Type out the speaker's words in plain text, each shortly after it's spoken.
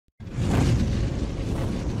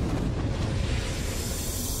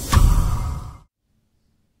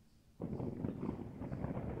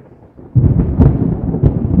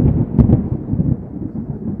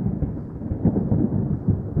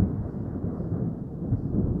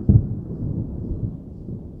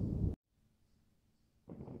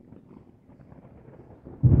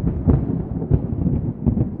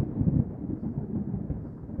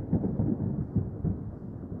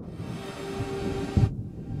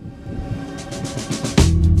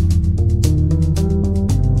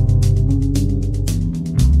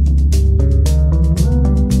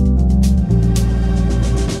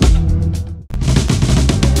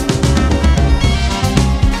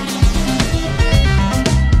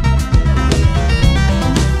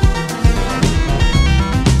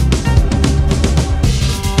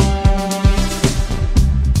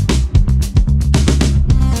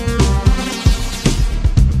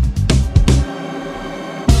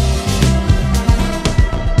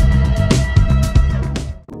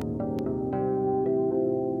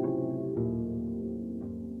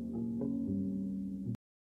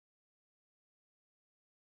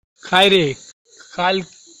काय रे, काल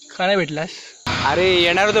का नाही भेटलास? अरे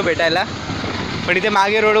येणार होतो भेटायला, पण इथे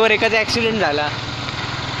मागे रोडवर एकाचा ॲक्सिडेंट झाला.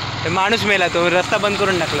 ते माणूस मेला, तो रस्ता बंद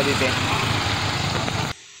करून टाकला तिथे.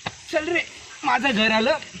 चल रे, माझं घर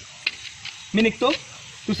आलं, मी निघतो,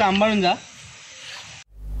 तू सांभाळून जा.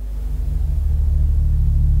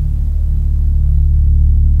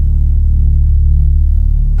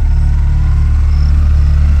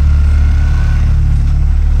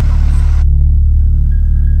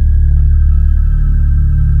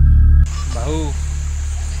 भाऊ,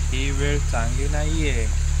 ही वेळ चांगली नाहीये.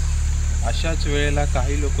 अशाच वेळेला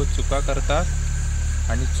काही लोक चुका करतात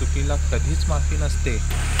आणि चुकीला कधीच माफी नसते.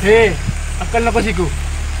 हे अक्कल नको शिकू.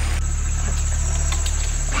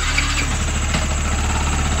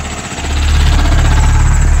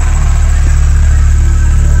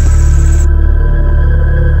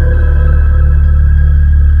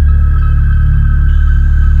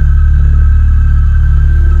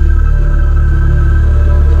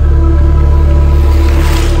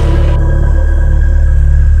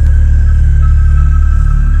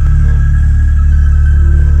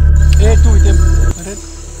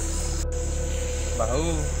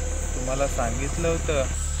 भाऊ, तुम्हाला सांगितलं होतं,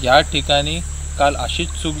 या ठिकाणी काल अशीच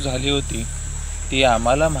चूक झाली होती. ती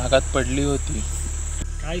आम्हाला महागात पडली होती.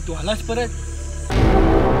 काय तू आलास परत?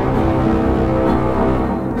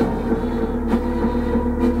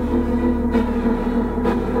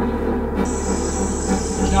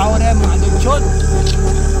 यावर आहे माझं शोध.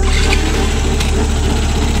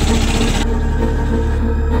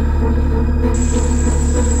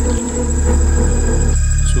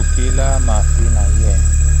 चुकीला माफी नाहीये.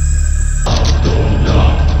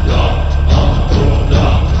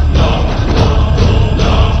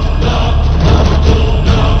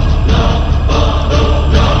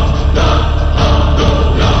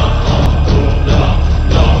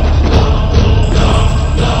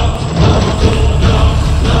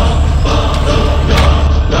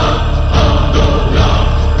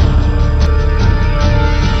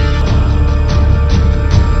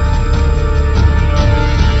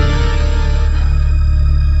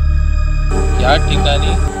 या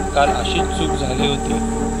ठिकाणी काल अशीच चूक झाली होती.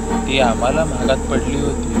 ती आम्हाला महागात पडली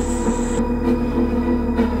होती.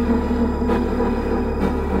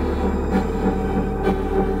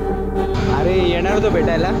 अरे येणार होतो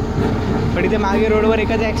भेटायला, पण इथे मागे रोडवर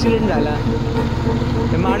एकाचा ॲक्सिडेंट झाला.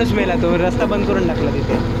 ते माणूस मेला, तो रस्ता बंद करून टाकला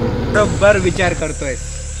तिथे. बरोबर विचार करतोय.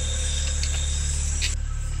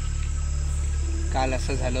 काल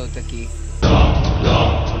असं झालं होतं की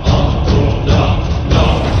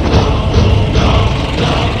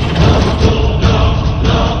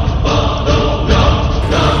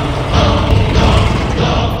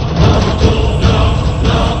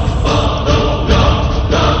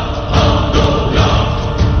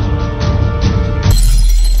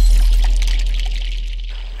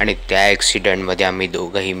आणि त्या ॲक्सिडेंटमध्ये आम्ही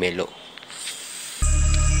दोघंही मेलो.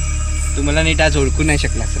 तू मला नीट आज ओळखू नाही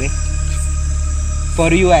शकलास रे.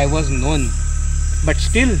 For you I was non, but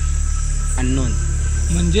still unknown.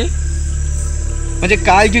 म्हणजे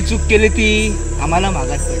काल जी चूक केली ती आम्हाला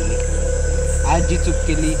मागात पडली. आज जी चूक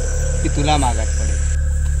केली ती तुला मागात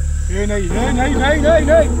पडेल. हे नाही नाही नाही नाही नाही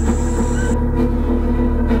नाही.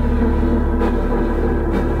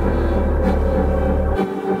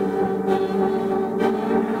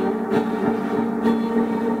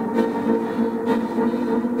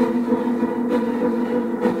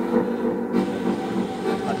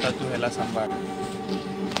 आता तू ह्याला सांभाळ.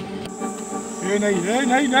 हे नाही नाही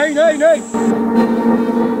नाही नाही नाही नाही.